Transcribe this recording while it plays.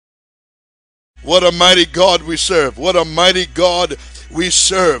What a mighty God we serve. What a mighty God we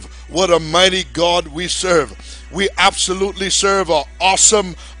serve. What a mighty God we serve. We absolutely serve an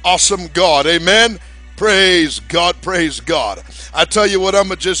awesome, awesome God. Amen. Praise God, praise God. I tell you what, I'm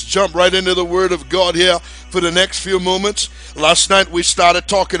going to just jump right into the Word of God here for the next few moments. Last night we started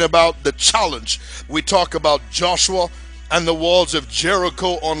talking about the challenge. We talked about Joshua and the walls of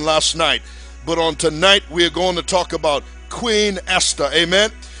Jericho on last night. But on tonight we are going to talk about Queen Esther.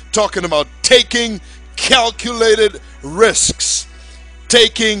 Amen. Talking about taking calculated risks.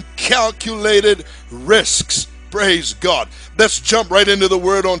 Taking calculated risks. Praise God. Let's jump right into the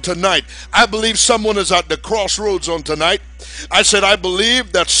Word on tonight. I believe someone is at the crossroads on tonight. I said I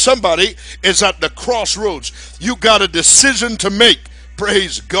believe that somebody is at the crossroads. You got a decision to make.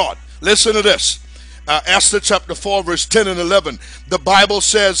 Praise God. Listen to this. Esther chapter 4 verse 10 and 11. The Bible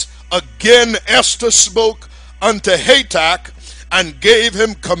says, again Esther spoke unto Hatach and gave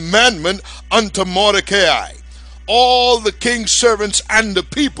him commandment unto Mordecai. All the king's servants and the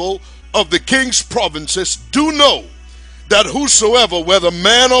people of the king's provinces do know that whosoever, whether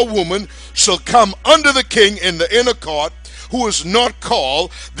man or woman, shall come under the king in the inner court, who is not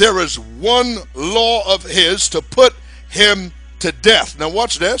called, there is one law of his to put him to death. Now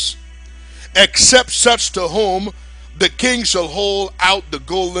watch this. Except such to whom the king shall hold out the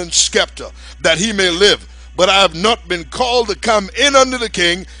golden scepter, that he may live. But I have not been called to come in under the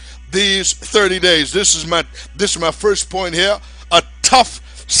king these 30 days. This is my first point here. A tough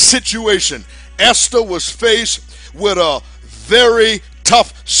situation. Esther was faced with a very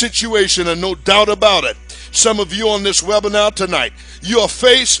tough situation, and no doubt about it. Some of you on this webinar tonight, you are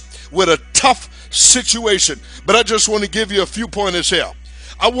faced with a tough situation. But I just want to give you a few pointers here.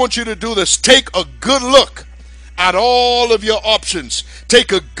 I want you to do this. Take a good look at all of your options.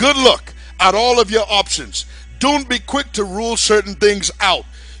 Take a good look at all of your options. Don't be quick to rule certain things out.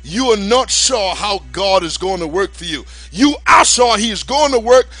 You are not sure how God is going to work for you. You are sure He's going to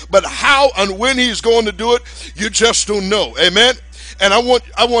work, but how and when He's going to do it, you just don't know. Amen. And I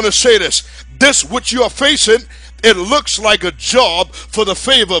want to say this. This what you are facing, it looks like a job for the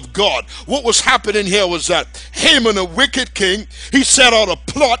favor of God. What was happening here was that Haman, a wicked king, he set out a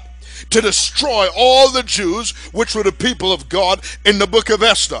plot to destroy all the Jews, which were the people of God, in the book of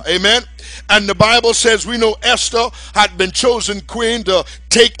Esther. Amen. And the Bible says we know Esther had been chosen queen to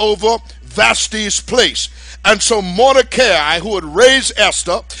take over Vashti's place. And so Mordecai, who had raised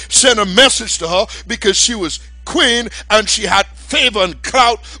Esther, sent a message to her because she was queen and she had favor and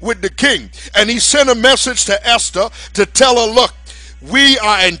clout with the king. And he sent a message to Esther to tell her, look, we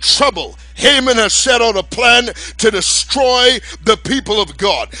are in trouble. Haman has set out a plan to destroy the people of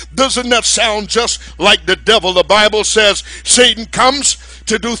God. Doesn't that sound just like the devil? The Bible says Satan comes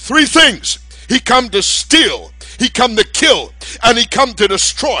to do three things. He come to steal, he come to kill, and he come to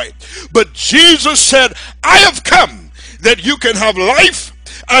destroy. But Jesus said, I have come that you can have life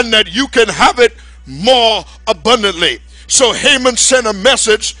and that you can have it more abundantly. So Haman sent a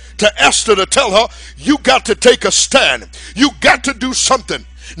message to Esther to tell her, you got to take a stand. You got to do something.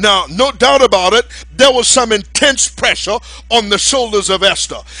 Now, no doubt about it, there was some intense pressure on the shoulders of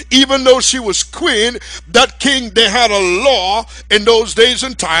Esther. Even though she was queen, that king, they had a law in those days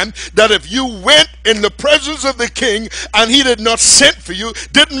and time that if you went in the presence of the king and he did not send for you,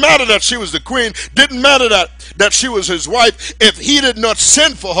 didn't matter that she was the queen, didn't matter that she was his wife, if he did not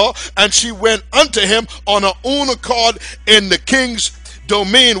send for her and she went unto him on her own accord in the king's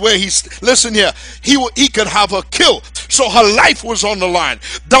domain where listen here, he could have her killed. So her life was on the line.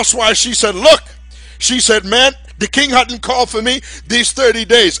 That's why she said, look, she said, man, the king hadn't called for me these 30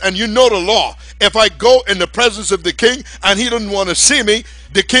 days. And you know the law. If I go in the presence of the king and he didn't want to see me,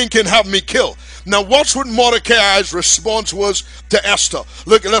 the king can have me killed. Now watch what Mordecai's response was to Esther.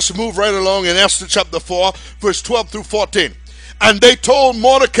 Look, let's move right along in Esther chapter 4, verse 12 through 14. And they told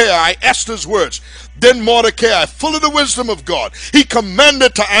Mordecai Esther's words. Then Mordecai, full of the wisdom of God, he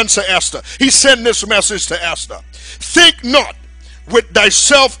commanded to answer Esther. He sent this message to Esther. Think not with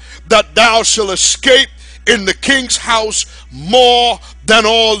thyself that thou shalt escape in the king's house more than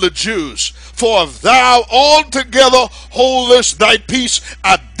all the Jews. For if thou altogether holdest thy peace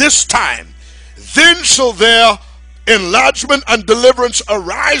at this time, then shall there enlargement and deliverance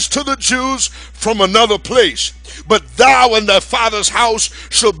arise to the Jews from another place. But thou and thy father's house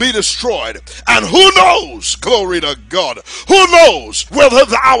shall be destroyed. And who knows, glory to God, who knows whether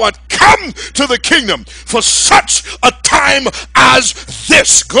thou art come to the kingdom for such a time as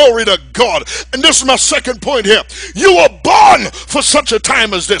this. Glory to God. And this is my second point here. You were born for such a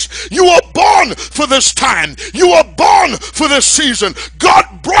time as this. You were born for this time. You were born for this season. God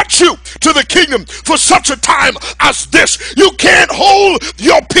brought you to the kingdom for such a time as as this. You can't hold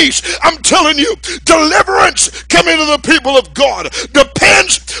your peace. I'm telling you, deliverance coming to the people of God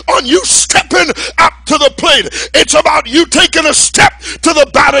depends on you stepping up to the plate. It's about you taking a step to the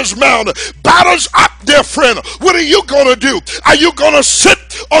batter's mound. Batter's up there, friend. What are you going to do? Are you going to sit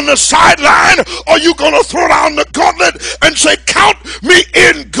on the sideline, or are you going to throw down the gauntlet and say, count me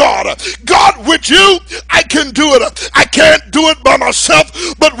in, God? God, with you, I can do it. I can't do it by myself,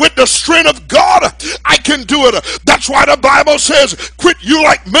 but with the strength of God, I can do it. That's why the Bible says, quit you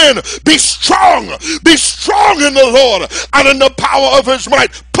like men. Be strong. Be strong in the Lord and in the power of his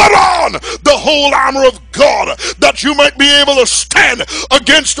might. Put on the whole armor of God, that you might be able to stand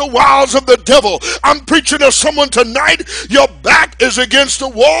against the wiles of the devil. I'm preaching to someone tonight. Your back is against the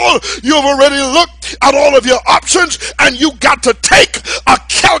wall. You've already looked at all of your options, and you got to take a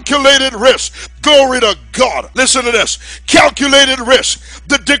calculated risk. Glory to God. Listen to this. Calculated risk.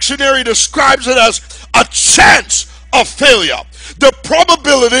 The dictionary describes it as a chance of failure, the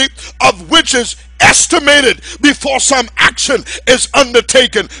probability of which is estimated before some action is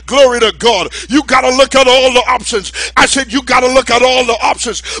undertaken. Glory to God. You got to look at all the options. I said you got to look at all the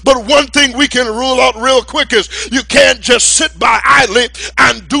options. But one thing we can rule out real quick is you can't just sit by idly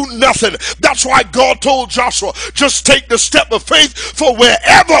and do nothing. That's why God told Joshua, just take the step of faith, for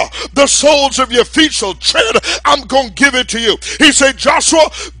wherever the soles of your feet shall tread, I'm going to give it to you. He said, Joshua,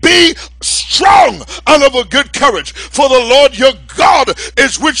 be strong and of a good courage, for the Lord your God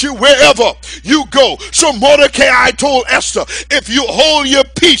is with you wherever you go. So Mordecai told Esther, if you hold your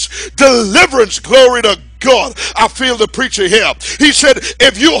peace, deliverance, glory to God. I feel the preacher here. He said,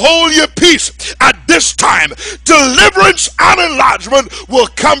 if you hold your peace at this time, deliverance and enlargement will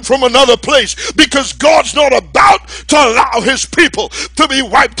come from another place, because God's not about to allow his people to be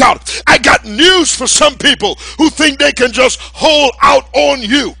wiped out. I got news for some people who think they can just hold out on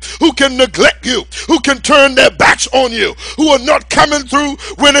you, who can neglect you, who can turn their backs on you, who are not coming through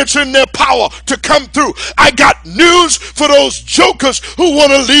when it's in their power to come through. I got news for those jokers who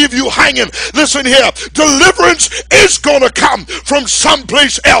want to leave you hanging. Listen here. Deliverance is going to come from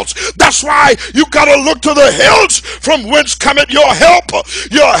someplace else. That's why you got to look to the hills from whence cometh your help.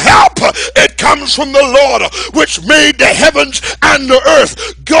 Your help, it comes from the Lord, which made the heavens and the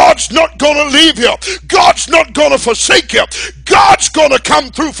earth. God's not going to leave you. God's not going to forsake you. God's going to come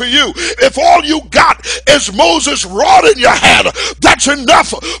through for you. If all you got is Moses' rod in your hand, that's enough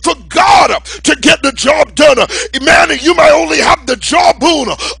for God to get the job done. Man, you might only have the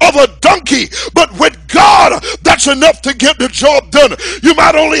jawbone of a donkey, but with God, that's enough to get the job done. You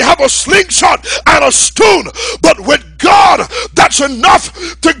might only have a slingshot and a stone, but with God, that's enough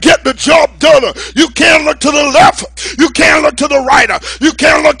to get the job done. You can't look to the left. You can't look to the right. You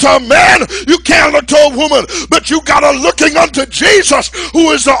can't look to a man. You can't look to a woman. But you got to looking unto Jesus,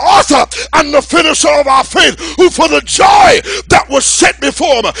 who is the author and the finisher of our faith, who for the joy that was set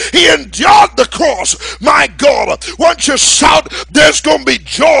before him, he endured the cross. My God, once you shout, there's going to be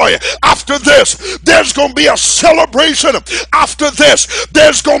joy after this. There's going to be a celebration after this.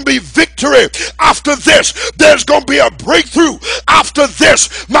 There's going to be victory after this. There's going to be a breakthrough after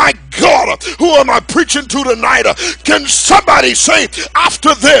this. My God, who am I preaching to tonight? Can somebody say,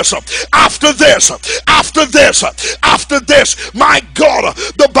 after this, after this, after this, after this? My God,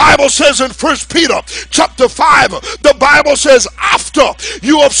 the Bible says in 1 Peter chapter 5, the Bible says, after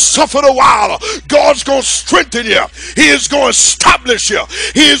you have suffered a while, God's going to strengthen you. He is going to establish you.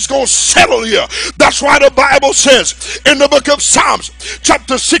 He is going to settle you. That's why the Bible says in the book of Psalms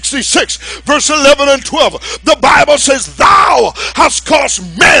chapter 66 verse 11 and 12, the Bible says, thou hast caused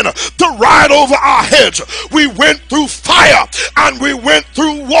men to ride over our heads. We went through fire and we went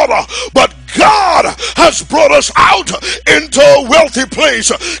through water, but God has brought us out into a wealthy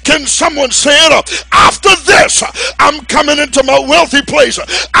place. Can someone say it? After this, I'm coming into my wealthy place.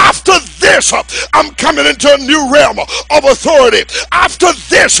 After this, I'm coming into a new realm of authority. After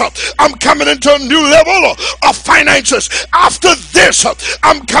this, I'm coming into a new level of finances. After this,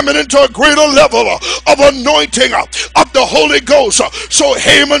 I'm coming into a greater level of anointing of the Holy Ghost. So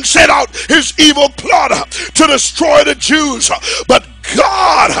Haman set out his evil plot to destroy the Jews, but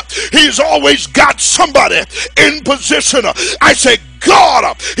God, he's always got somebody in position. I say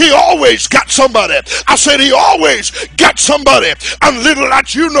God, he always got somebody. I said he always got somebody. And little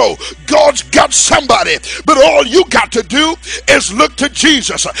that you know, God's got somebody. But all you got to do is look to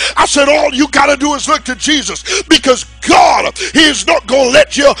Jesus. I said all you got to do is look to Jesus, because God, he's not going to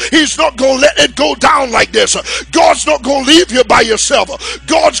let you, he's not going to let it go down like this. God's not going to leave you by yourself.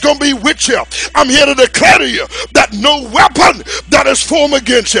 God's going to be with you. I'm here to declare to you that no weapon that is formed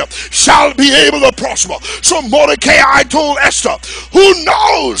against you shall be able to prosper. So Mordecai told Esther, who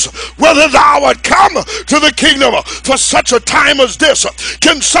knows whether thou art come to the kingdom for such a time as this?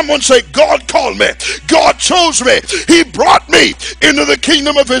 Can someone say, God called me, God chose me, he brought me into the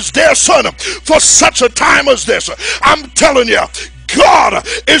kingdom of his dear son for such a time as this? I'm telling you, God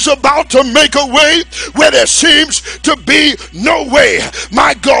is about to make a way where there seems to be no way.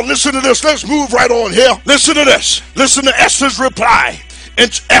 My God, listen to this. Let's move right on here. Listen to this. Listen to Esther's reply. In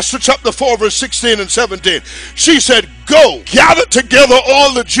Esther chapter 4 verse 16 and 17. She said, go, gather together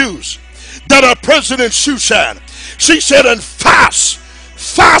all the Jews that are present in Shushan. She said, and fast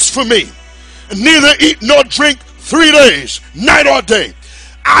for me, and neither eat nor drink 3 days, night or day.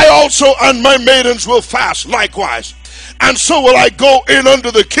 I also and my maidens will fast likewise. And so will I go in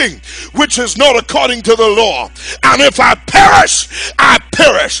unto the king, which is not according to the law. And if I perish, I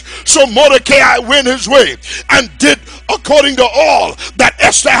perish. So Mordecai went his way and did according to all that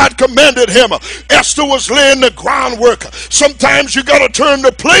Esther had commanded him. Esther was laying the groundwork. Sometimes you got to turn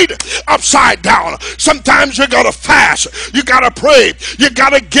the plate upside down. Sometimes you got to fast. You got to pray. You got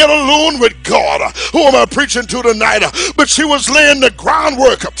to get alone with God. Who am I preaching to tonight? But she was laying the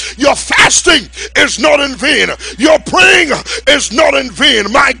groundwork. Your fasting is not in vain. Your praying is not in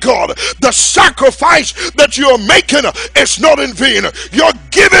vain. My God, the sacrifice that you're making is not in vain. Your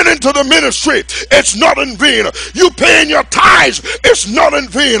giving into the ministry, it's not in vain. You paying your tithes, it's not in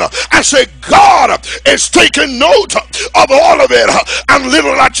vain. I say God is taking note of all of it, and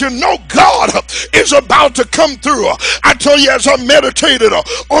little that you know, God is about to come through. I tell you, as I meditated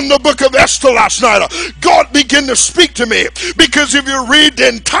on the book of Esther last night, God began to speak to me, because if you read the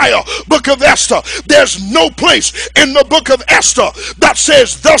entire book of Esther, there's no place in the book of Esther that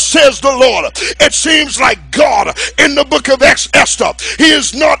says, thus says the Lord. It seems like God in the book of Esther, he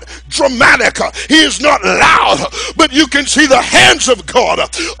is not dramatic, he is not loud, but you can see the hands of God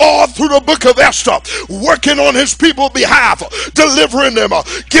all through the book of Esther, working on his people's behalf, delivering them,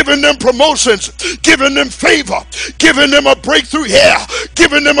 giving them promotions, giving them favor, giving them a breakthrough here,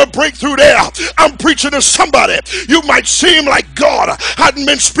 giving them a breakthrough there. I'm preaching to somebody. You might seem like God hadn't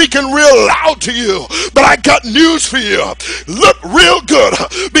been speaking real loud to you, but I got news for you. Look real good,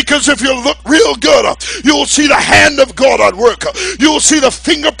 because if you look real good, you'll see the hand of God at work. You'll see the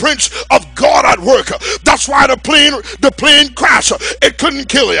fingerprints of God at work. That's why the plane crash, it couldn't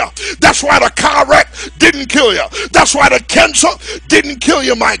kill you. That's why the car wreck didn't kill you. That's why the cancer didn't kill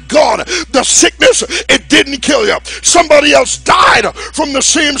you. My God, the sickness, it didn't kill you. Somebody else died from the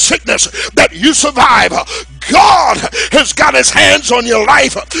same sickness that you survived. God has got his hands on your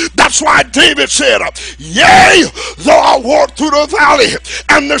life. That's why David said, yea, though I walk through the valley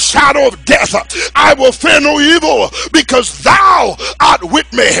and the shadow of death, I will fear no evil, because thou art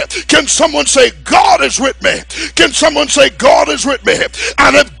with me. Can someone say, God is with me? Can someone say, God is with me?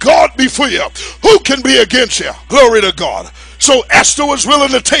 And if God be for you, who can be against you? Glory to God. So Esther was willing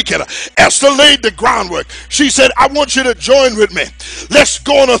to take it. Esther laid the groundwork. She said, I want you to join with me. Let's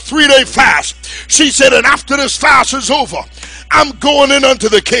go on a 3-day fast. She said, and after this fast is over, I'm going in unto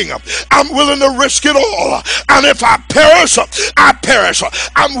the king. I'm willing to risk it all. And if I perish, I perish.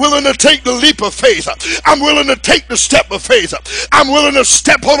 I'm willing to take the leap of faith. I'm willing to take the step of faith. I'm willing to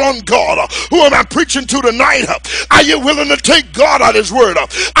step out on God. Who am I preaching to tonight? Are you willing to take God at his word?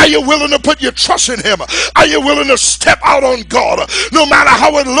 Are you willing to put your trust in him? Are you willing to step out on God? No matter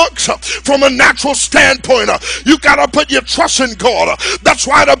how it looks from a natural standpoint, you got to put your trust in God. That's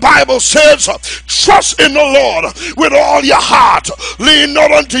why the Bible says, trust in the Lord with all your heart. Lean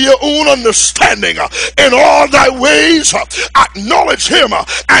not unto your own understanding. In all thy ways acknowledge him,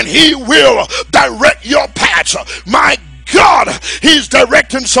 and he will direct your paths. My God, he's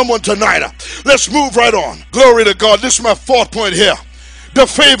directing someone tonight. Let's move right on. Glory to God. This is my 4th point here. The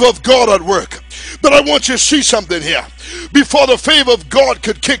favor of God at work. But I want you to see something here. Before the favor of God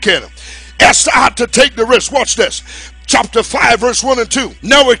could kick in, Esther had to take the risk. Watch this. Chapter 5 verse 1 and 2.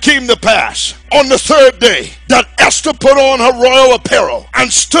 Now it came to pass on the 3rd day that Esther put on her royal apparel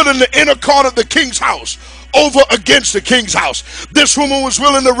and stood in the inner court of the king's house, over against the king's house. This woman was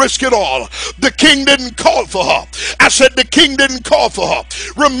willing to risk it all. The king didn't call for her. I said the king didn't call for her.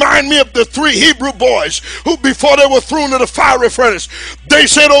 Remind me of the 3 Hebrew boys who, before they were thrown in the fiery furnace, they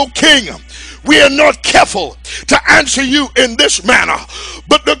said, "O king, we are not careful to answer you in this manner,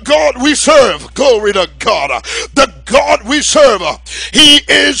 but the God we serve," glory to God, the God we serve, he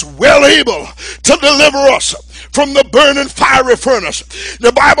is well able to deliver us from the burning fiery furnace.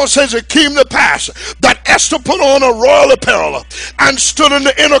 The Bible says it came to pass that Esther put on a royal apparel and stood in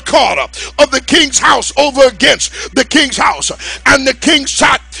the inner court of the king's house over against the king's house. And the king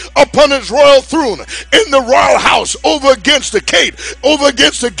sat upon his royal throne in the royal house over against the gate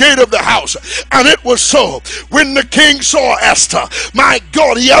of the house. And it was so, when the king saw Esther, my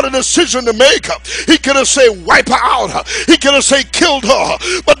God, he had a decision to make. He could have said wipe her out, he could have said killed her,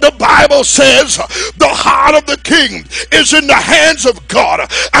 but the Bible says the heart of the king is in the hands of God,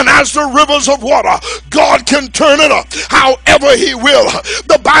 and as the rivers of water, God can turn it however he will.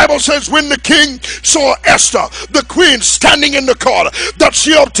 The Bible says when the king saw Esther, the queen, standing in the court, that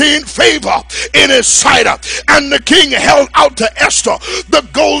she obtained favor in his sight, and the king held out to Esther the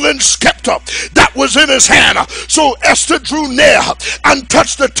golden scepter that was in his hand. So Esther drew near and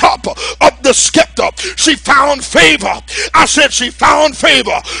touched the top of the scepter. She found favor. I said she found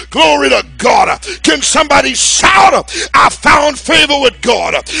favor. Glory to God. Can somebody shout, I found favor with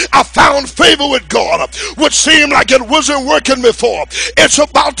God. I found favor with God. What seemed like it wasn't working before, it's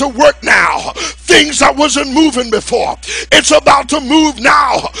about to work now. Things that wasn't moving before, it's about to move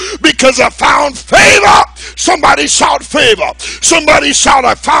now, because I found favor. Somebody shout favor. Somebody shout,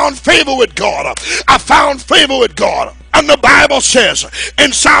 I found favor with God. I found favor with God. And the Bible says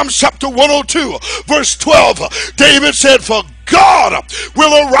in Psalms chapter 102 verse 12, David said, for God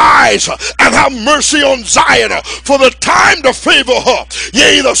will arise and have mercy on Zion, for the time to favor her.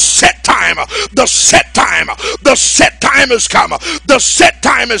 Yea, the set time is come. The set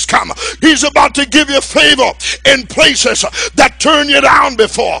time is come. He's about to give you favor in places that turn you down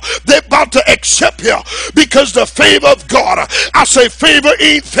before. They're about to accept you because the favor of God. I say favor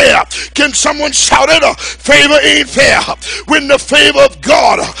ain't fair. Can someone shout it? Favor ain't fair. When the favor of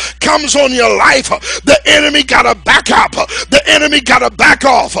God comes on your life, the enemy gotta back up. The enemy gotta back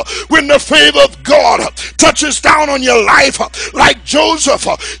off. When the favor of God touches down on your life, like Joseph,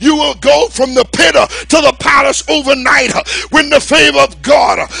 you will go from the pit to the palace overnight. When the favor of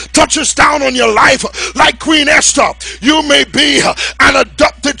God touches down on your life, like Queen Esther, you may be an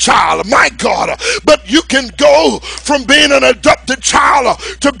adopted child, my God, but you can go from being an adopted child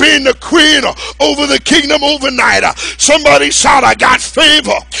to being the queen over the kingdom overnight. Somebody shout, I got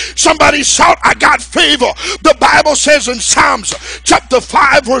favor. Somebody shout, I got favor. The Bible says in Psalms chapter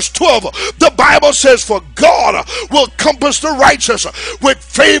 5 verse 12, the Bible says, for God will compass the righteous with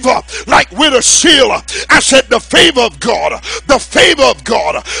favor like with a shield. I said the favor of God, the favor of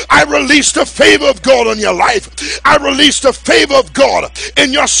God. I release the favor of God on your life. I release the favor of God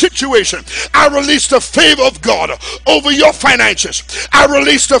in your situation. I release the favor of God over your finances. I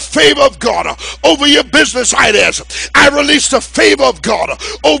release the favor of God over your business ideas. I release the favor of God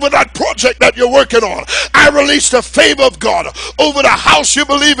over that project that you're working on. I release the favor of God over the house you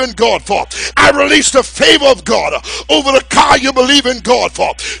believe in God for. I release the favor of God over the car you believe in God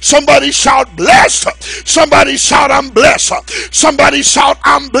for. Somebody shout blessed. Somebody shout I'm blessed. Somebody shout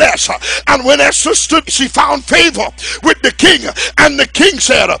I'm blessed. And when Esther stood, she found favor with the king, and the king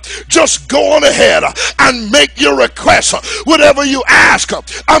said, just go on ahead and make your request. Whatever you ask,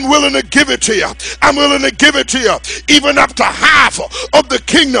 I'm willing to give it to you. I'm willing to give it to you, even up to half of the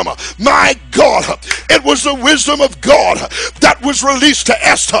kingdom. My God, it was the wisdom of God that was released to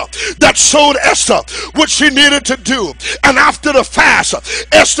Esther, that showed Esther what she needed to do. And after the fast,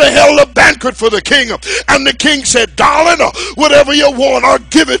 Esther held a banquet for the king, and the king said, darling, whatever you want, I'll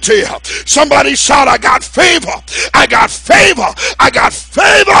give it to you. Somebody shout, I got favor. I got favor. I got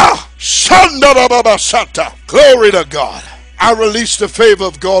favor. Glory to God. I release the favor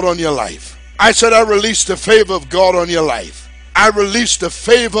of God on your life. I said I release the favor of God on your life. I release the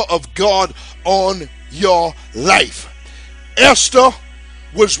favor of God on your life. Esther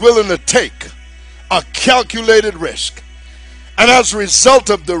was willing to take a calculated risk. And as a result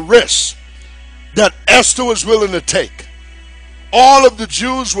of the risk that Esther was willing to take, all of the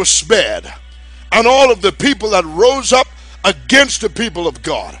Jews were spared. And all of the people that rose up against the people of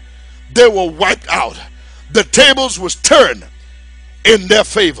God, they were wiped out. The tables was turned in their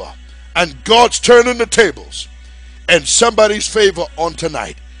favor. And God's turning the tables in somebody's favor on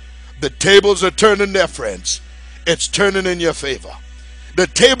tonight. The tables are turning there, friends. It's turning in your favor. The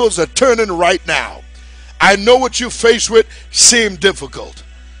tables are turning right now. I know what you face with seem difficult,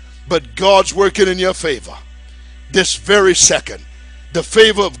 but God's working in your favor. This very second, the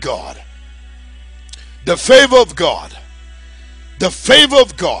favor of God. The favor of God. The favor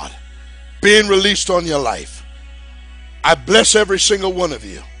of God being released on your life. I bless every single one of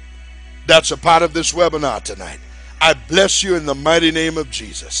you that's a part of this webinar tonight. I bless you in the mighty name of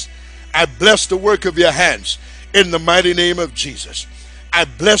Jesus. I bless the work of your hands in the mighty name of Jesus. I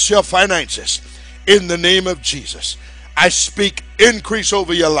bless your finances in the name of Jesus. I speak increase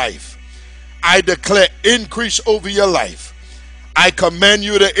over your life. I declare increase over your life. I command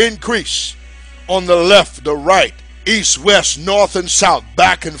you to increase on the left, the right, east, west, north, and south,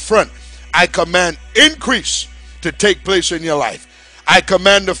 back and front. I command increase to take place in your life. I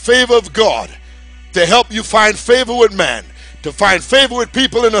command the favor of God to help you find favor with man, to find favor with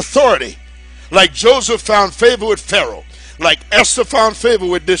people in authority, like Joseph found favor with Pharaoh, like Esther found favor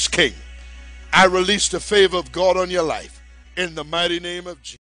with this king. I release the favor of God on your life in the mighty name of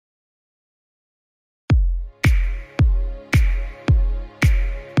Jesus.